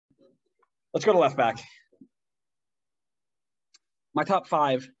Let's go to left back. My top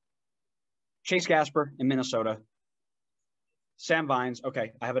 5, Chase Gasper in Minnesota. Sam Vines.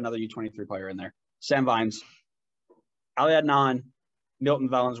 Okay, I have another U23 player in there. Sam Vines. Ali Adnan, Milton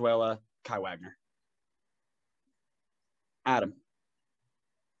Valenzuela, Kai Wagner. Adam.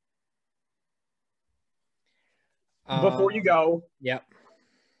 Before you go, yep.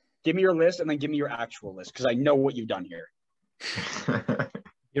 Give me your list and then give me your actual list because I know what you've done here.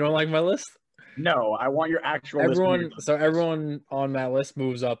 You don't like my list? No, I want your actual list. So everyone on that list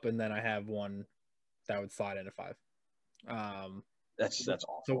moves up, and then I have one that would slide into 5. That's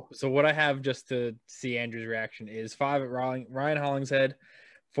awful. So what I have, just to see Andrew's reaction, is 5 at Ryan Hollingshead,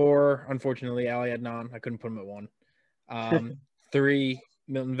 4, unfortunately, Ali Adnan. I couldn't put him at 1. 3,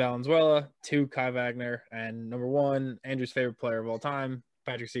 Milton Valenzuela, 2, Kai Wagner, and number 1, Andrew's favorite player of all time,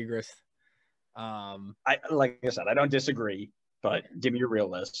 Patrick Segrist. Like I said, I don't disagree, but give me your real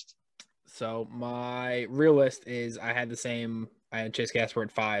list. So my real list is I had Chase Gasper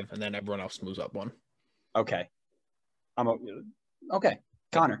at 5, and then everyone else moves up 1. Okay. Okay.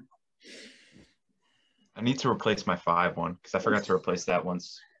 Connor. I need to replace my 5 one because I forgot to replace that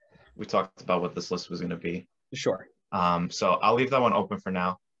once we talked about what this list was going to be. Sure. So I'll leave that one open for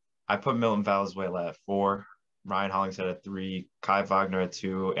now. I put Milton Valenzuela at 4, Ryan Hollingshead at 3, Kai Wagner at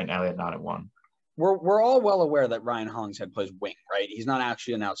 2, and Elliot Knott at 1. We're all well aware that Ryan Hollingshead plays wing, right? He's not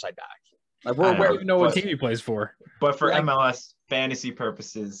actually an outside back. Like we don't even know what team he plays for. But for MLS fantasy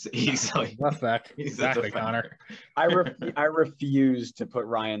purposes, he's like left back. Exactly, Connor. I refuse to put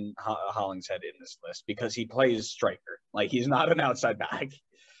Ryan Hollingshead in this list because he plays striker. Like he's not an outside back.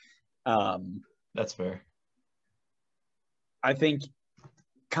 That's fair. I think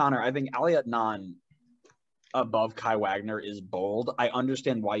Ali Adnan above Kai Wagner is bold. I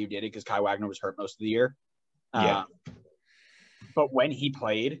understand why you did it because Kai Wagner was hurt most of the year. Yeah. But when he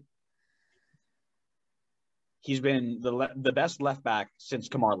played, he's been the best left back since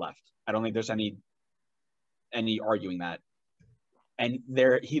Kamar left. I don't think there's any arguing that. And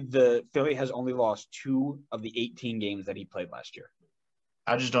the Philly has only lost 2 of the 18 games that he played last year.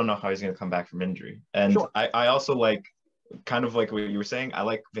 I just don't know how he's going to come back from injury. And sure. I also like, kind of like what you were saying, I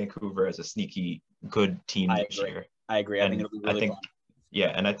like Vancouver as a sneaky good team this year. I agree. I think it'll be really fun.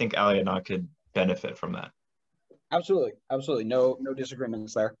 Yeah, and I think Ali Adnan could benefit from that. Absolutely. No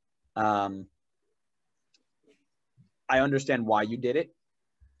disagreements there. I understand why you did it.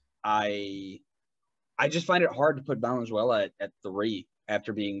 I just find it hard to put Valenzuela at 3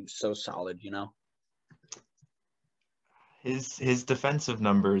 after being so solid, you know? His defensive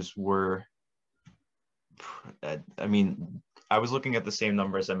numbers were, I mean, I was looking at the same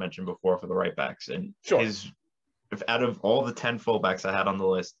numbers I mentioned before for the right backs, and sure. Out of all the 10 fullbacks I had on the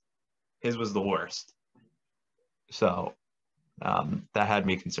list, his was the worst. So that had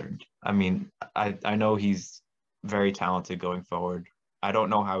me concerned. I mean, I know he's very talented going forward. I don't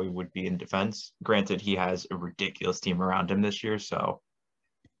know how he would be in defense. Granted, he has a ridiculous team around him this year, so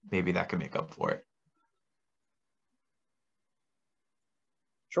maybe that could make up for it.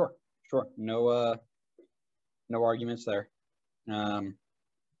 Sure. No arguments there. Yeah,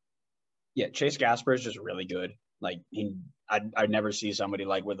 Chase Gasper is just really good. Like I'd never see somebody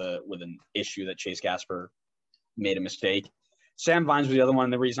like with an issue that Chase Gasper made a mistake. Sam Vines was the other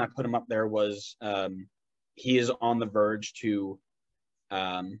one. The reason I put him up there was he is on the verge to,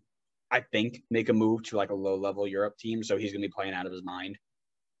 I think, make a move to like a low-level Europe team. So he's going to be playing out of his mind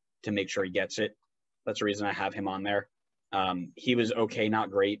to make sure he gets it. That's the reason I have him on there. He was okay,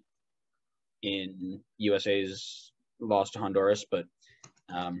 not great in USA's loss to Honduras, but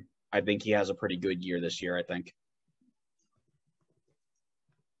I think he has a pretty good year this year, I think.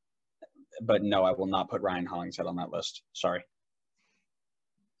 But no, I will not put Ryan Hollingshead on that list. Sorry.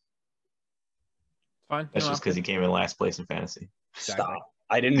 Fine. That's just because he came in last place in fantasy. Exactly. Stop.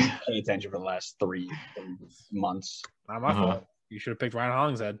 I didn't pay attention for the last 3 months. Not my fault. You should have picked Ryan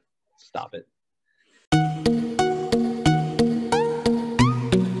Hollingshead. Stop it.